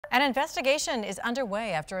An investigation is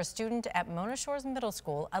underway after a student at Mona Shores Middle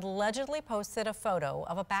School allegedly posted a photo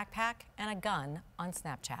of a backpack and a gun on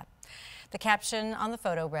Snapchat. The caption on the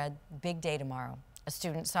photo read, "Big day tomorrow." A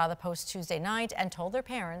student saw the post Tuesday night and told their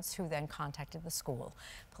parents, who then contacted the school.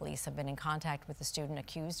 Police have been in contact with the student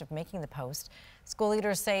accused of making the post. School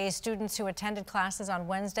leaders say students who attended classes on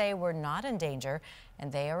Wednesday were not in danger,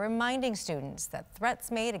 and they are reminding students that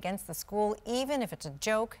threats made against the school, even if it's a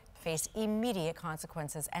joke, face immediate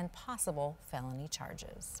consequences and possible felony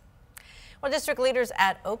charges. Well, district leaders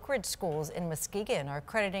at Oakridge Schools in Muskegon are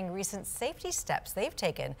crediting recent safety steps they've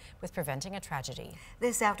taken with preventing a tragedy.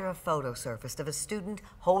 This after a photo surfaced of a student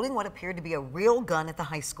holding what appeared to be a real gun at the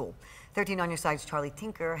high school. 13 on your side's Charlie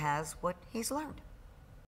Tinker has what he's learned.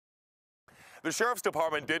 The Sheriff's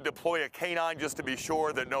Department did deploy a canine just to be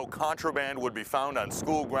sure that no contraband would be found on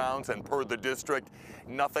school grounds, and per the district,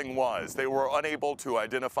 nothing was. They were unable to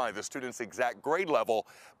identify the student's exact grade level,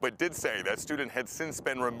 but did say that student had since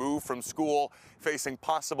been removed from school, facing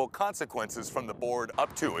possible consequences from the board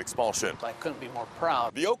up to expulsion. I couldn't be more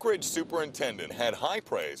proud. The Oakridge superintendent had high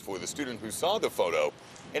praise for the student who saw the photo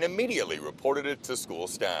and immediately reported it to school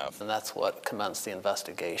staff. And that's what commenced the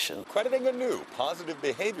investigation. Crediting a new positive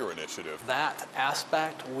behavior initiative. That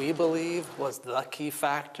aspect, we believe, was the key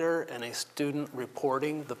factor in a student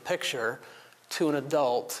reporting the picture to an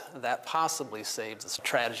adult that possibly saved this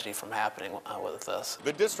tragedy from happening with this.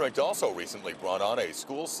 The district also recently brought on a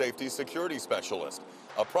school safety security specialist,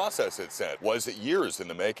 a process it said was years in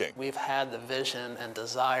the making. We've had the vision and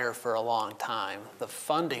desire for a long time. The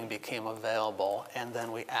funding became available, and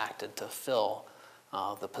then we acted to fill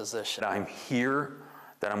the position. I'm here,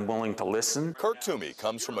 that I'm willing to listen. Kurt Toomey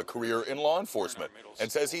comes from a career in law enforcement and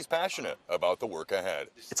says he's passionate about the work ahead.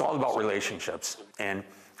 It's all about relationships and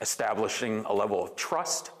establishing a level of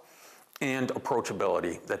trust and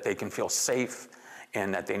approachability, that they can feel safe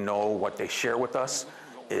and that they know what they share with us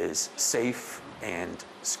is safe and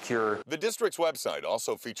secure. The district's website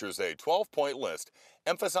also features a 12-point list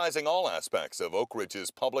emphasizing all aspects of Oakridge's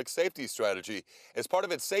public safety strategy as part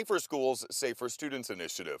of its Safer Schools, Safer Students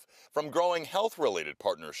initiative, from growing health-related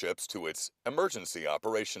partnerships to its emergency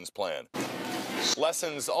operations plan.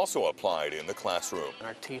 Lessons also applied in the classroom.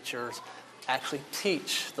 Our teachers actually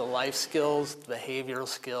teach the life skills, behavioral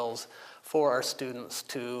skills for our students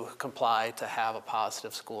to comply, to have a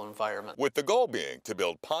positive school environment. With the goal being to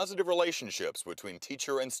build positive relationships between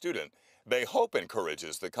teacher and student, they hope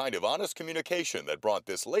encourages the kind of honest communication that brought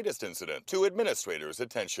this latest incident to administrators'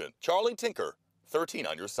 attention. Charlie Tinker, 13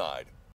 on your side.